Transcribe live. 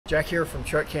Jack here from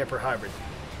Truck Camper Hybrid.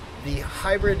 The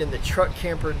hybrid in the truck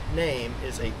camper name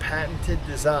is a patented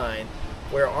design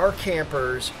where our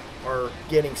campers are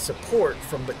getting support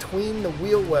from between the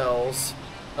wheel wells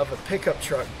of a pickup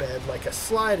truck bed like a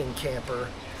sliding camper,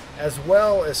 as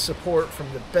well as support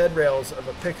from the bed rails of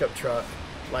a pickup truck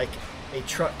like a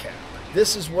truck cab.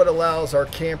 This is what allows our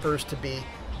campers to be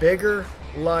bigger,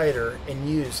 lighter, and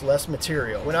use less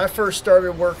material. When I first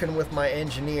started working with my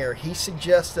engineer, he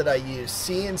suggested I use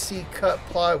CNC cut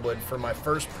plywood for my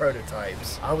first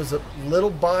prototypes. I was a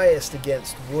little biased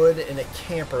against wood in a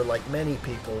camper like many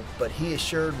people, but he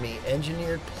assured me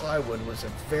engineered plywood was a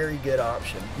very good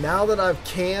option. Now that I've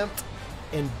camped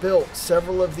and built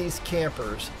several of these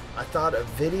campers, I thought a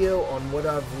video on what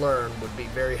I've learned would be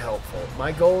very helpful.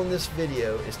 My goal in this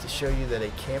video is to show you that a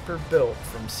camper built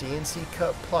from CNC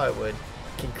cut plywood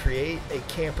can create a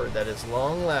camper that is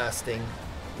long-lasting,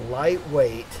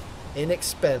 lightweight,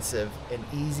 inexpensive, and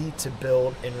easy to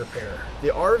build and repair. The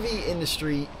RV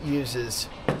industry uses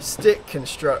stick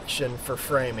construction for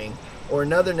framing, or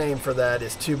another name for that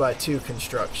is 2x2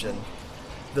 construction.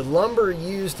 The lumber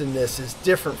used in this is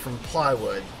different from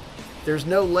plywood. There's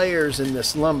no layers in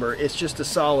this lumber, it's just a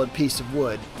solid piece of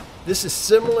wood. This is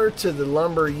similar to the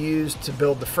lumber used to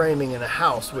build the framing in a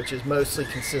house, which is mostly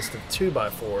consists of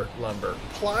 2x4 lumber.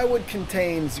 Plywood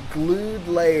contains glued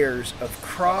layers of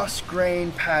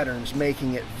cross-grain patterns,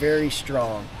 making it very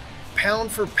strong.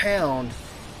 Pound for pound,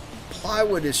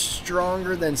 plywood is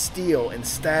stronger than steel in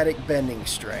static bending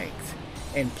strength.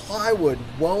 And plywood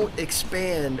won't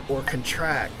expand or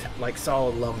contract like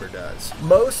solid lumber does.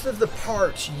 Most of the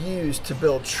parts used to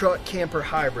build Truck Camper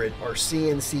Hybrid are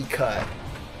CNC cut.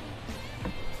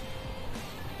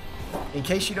 In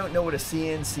case you don't know what a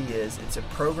CNC is, it's a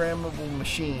programmable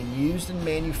machine used in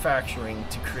manufacturing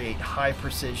to create high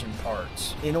precision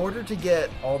parts. In order to get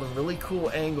all the really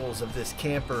cool angles of this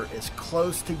camper as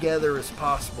close together as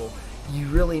possible, you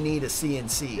really need a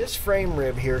CNC. This frame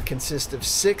rib here consists of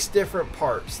 6 different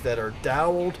parts that are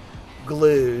doweled,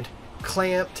 glued,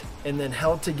 clamped, and then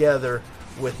held together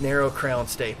with narrow crown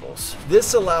staples.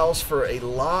 This allows for a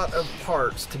lot of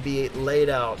parts to be laid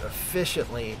out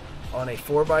efficiently on a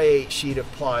 4x8 sheet of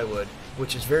plywood,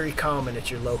 which is very common at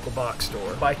your local box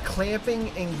store. By clamping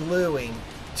and gluing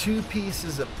 2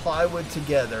 pieces of plywood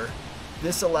together,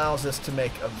 this allows us to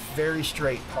make a very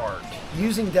straight part.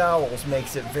 Using dowels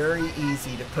makes it very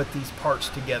easy to put these parts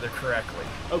together correctly.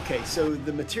 Okay, so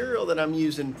the material that I'm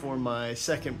using for my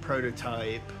second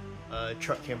prototype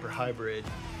Truck Camper Hybrid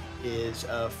is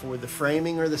for the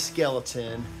framing or the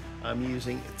skeleton. I'm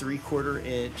using 3/4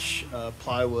 inch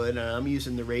plywood, and I'm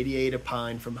using the radiata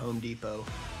pine from Home Depot.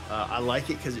 I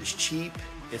like it because it's cheap,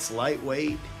 it's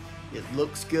lightweight, it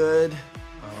looks good.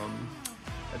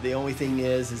 The only thing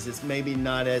is it's maybe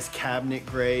not as cabinet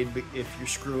grade if you're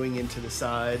screwing into the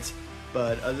sides,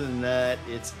 but other than that,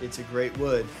 it's a great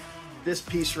wood. This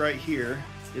piece right here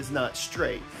is not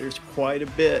straight. There's quite a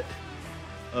bit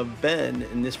of bend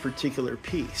in this particular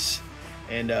piece.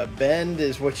 And bend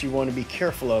is what you want to be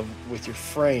careful of with your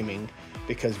framing,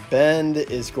 because bend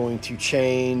is going to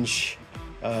change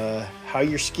how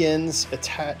your skins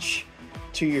attach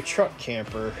to your truck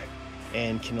camper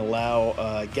and can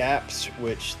allow gaps,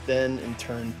 which then in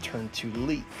turn turn to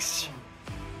leaks.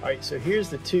 All right, so here's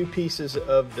the 2 pieces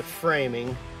of the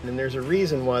framing, and there's a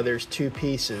reason why there's 2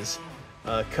 pieces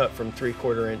cut from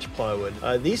 3/4 inch plywood.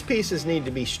 These pieces need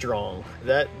to be strong.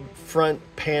 That front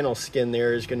panel skin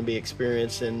there is going to be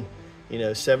experiencing,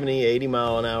 70, 80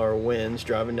 mile an hour winds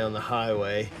driving down the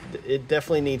highway. It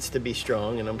definitely needs to be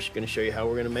strong, and I'm just going to show you how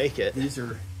we're going to make it. These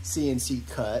are CNC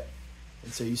cut,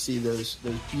 and so you see those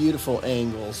beautiful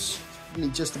angles. I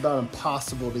mean, just about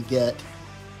impossible to get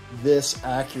this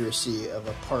accuracy of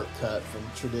a part cut from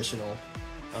traditional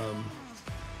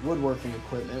woodworking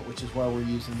equipment, which is why we're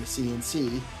using the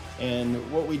CNC.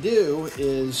 And what we do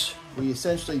is we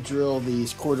essentially drill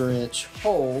these 1/4 inch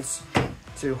holes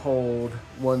to hold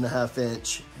 1.5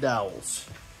 inch dowels.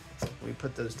 We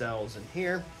put those dowels in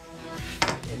here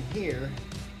and here,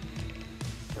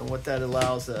 and what that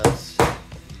allows us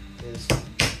is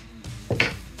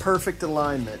perfect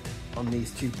alignment on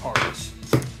these 2 parts.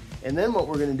 And then what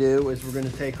we're going to do is we're going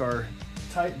to take our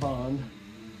Tight Bond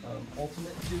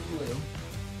Ultimate 2 glue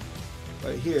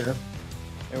right here,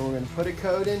 and we're going to put a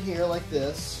coat in here like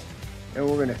this, and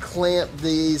we're going to clamp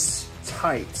these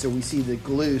tight so we see the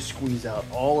glue squeeze out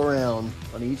all around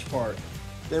on each part.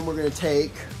 Then we're going to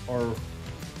take our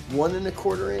 1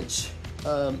 1/4 inch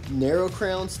narrow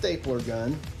crown stapler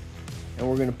gun, and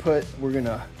we're going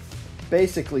to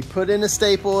basically put in a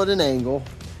staple at an angle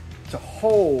to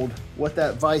hold what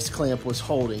that vice clamp was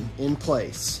holding in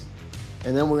place.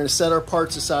 And then we're going to set our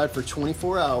parts aside for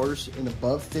 24 hours in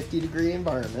above 50-degree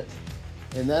environment.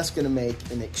 And that's going to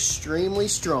make an extremely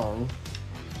strong,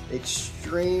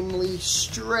 extremely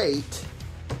straight,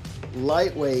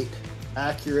 lightweight,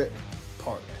 accurate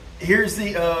part. Here's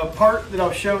the part that I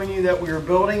was showing you that we were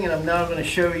building, and I'm now going to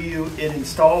show you it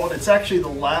installed. It's actually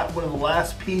one of the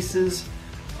last pieces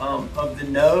of the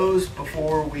nose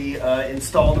before we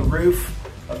install the roof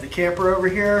of the camper over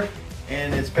here.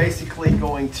 And it's basically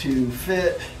going to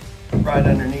fit right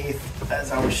underneath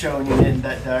as I was showing you in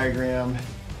that diagram.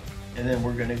 And then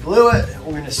we're going to glue it.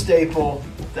 We're going to staple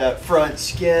that front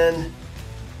skin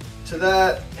to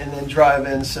that and then drive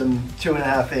in some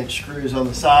 2.5-inch screws on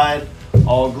the side.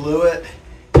 I'll glue it,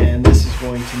 and this is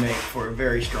going to make for a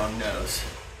very strong nose.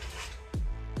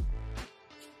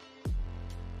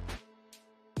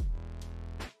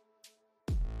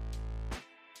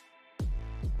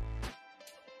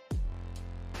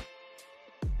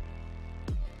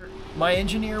 My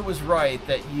engineer was right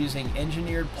that using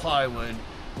engineered plywood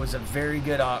was a very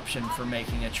good option for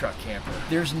making a truck camper.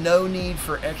 There's no need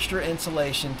for extra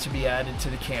insulation to be added to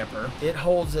the camper. It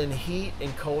holds in heat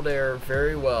and cold air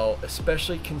very well,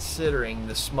 especially considering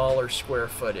the smaller square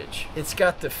footage. It's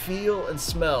got the feel and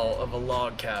smell of a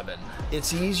log cabin.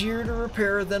 It's easier to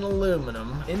repair than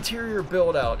aluminum. Interior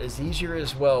build out is easier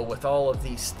as well with all of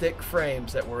these thick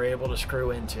frames that we're able to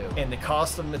screw into, and the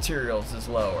cost of materials is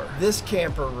lower. This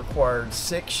camper required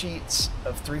 6 sheets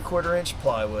of 3/4-inch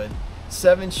plywood,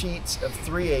 7 sheets of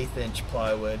 3/8-inch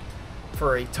plywood,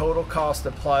 for a total cost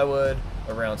of plywood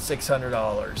around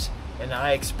 $600. And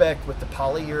I expect with the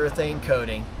polyurethane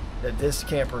coating that this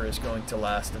camper is going to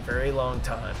last a very long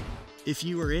time. If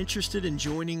you are interested in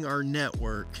joining our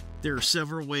network, there are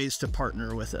several ways to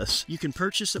partner with us. You can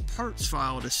purchase a parts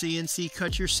file to CNC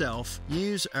cut yourself,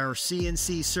 use our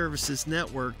CNC Services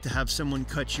network to have someone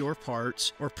cut your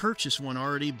parts, or purchase one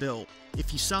already built.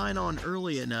 If you sign on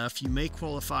early enough, you may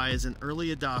qualify as an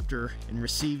early adopter and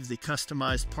receive the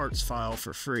customized parts file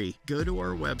for free. Go to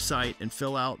our website and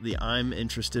fill out the I'm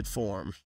interested form.